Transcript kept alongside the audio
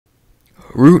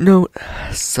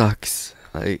Routenote sucks.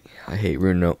 I hate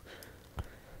Routenote.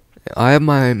 I have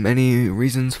my many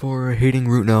reasons for hating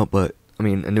Routenote, but I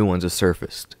mean, a new one just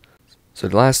surfaced. So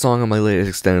the last song on my latest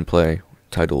extended play,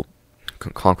 titled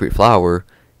Concrete Flower,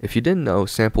 if you didn't know,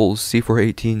 samples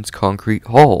C418's Concrete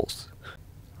Halls.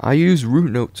 I use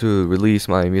Routenote to release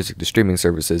my music to streaming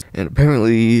services, and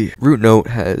apparently Routenote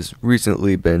has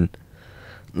recently been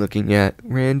looking at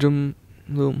random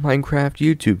little Minecraft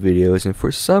YouTube videos, and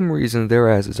for some reason their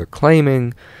asses are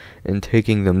claiming and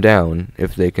taking them down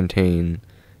if they contain,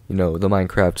 the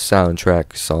Minecraft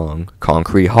soundtrack song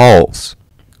Concrete Halls.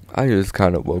 I just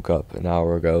kind of woke up an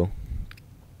hour ago,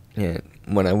 and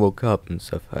when I woke up and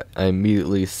stuff, I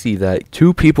immediately see that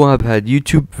 2 people have had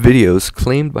YouTube videos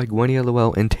claimed by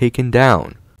GwennyLOL and taken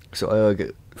down. So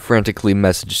I frantically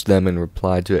messaged them and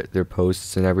replied to their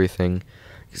posts and everything,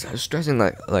 because I was stressing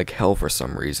like hell for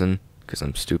some reason, because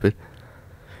I'm stupid.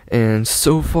 And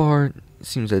so far, it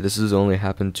seems that this has only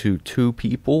happened to 2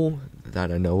 people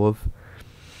that I know of.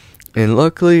 And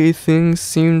luckily, things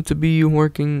seem to be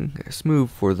working smooth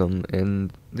for them,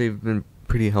 and they've been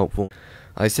pretty helpful.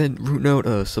 I sent Routenote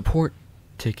a support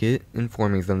ticket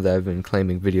informing them that I've been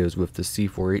claiming videos with the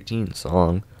C418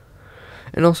 song,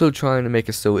 and also trying to make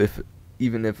it so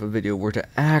even if a video were to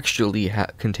actually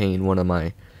contain one of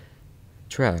my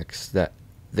tracks, that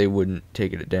they wouldn't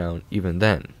take it down even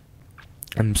then.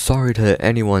 I'm sorry to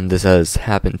anyone this has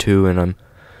happened to, and I'm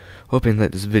hoping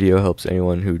that this video helps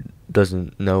anyone who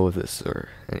doesn't know this or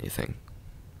anything.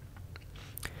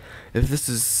 If this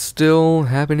is still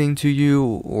happening to you,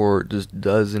 or just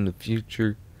does in the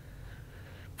future,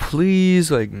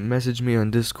 please message me on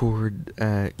Discord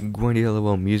at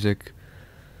GwennyLOL Music.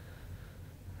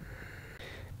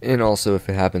 And also, if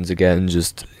it happens again,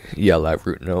 just yell at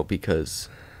Routenote, because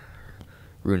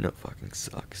Routenote fucking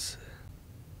sucks.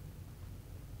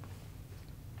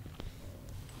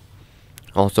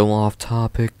 Also off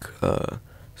topic,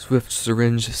 Swift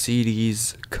Syringe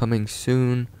CDs coming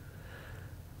soon.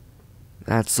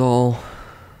 That's all.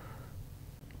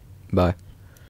 Bye.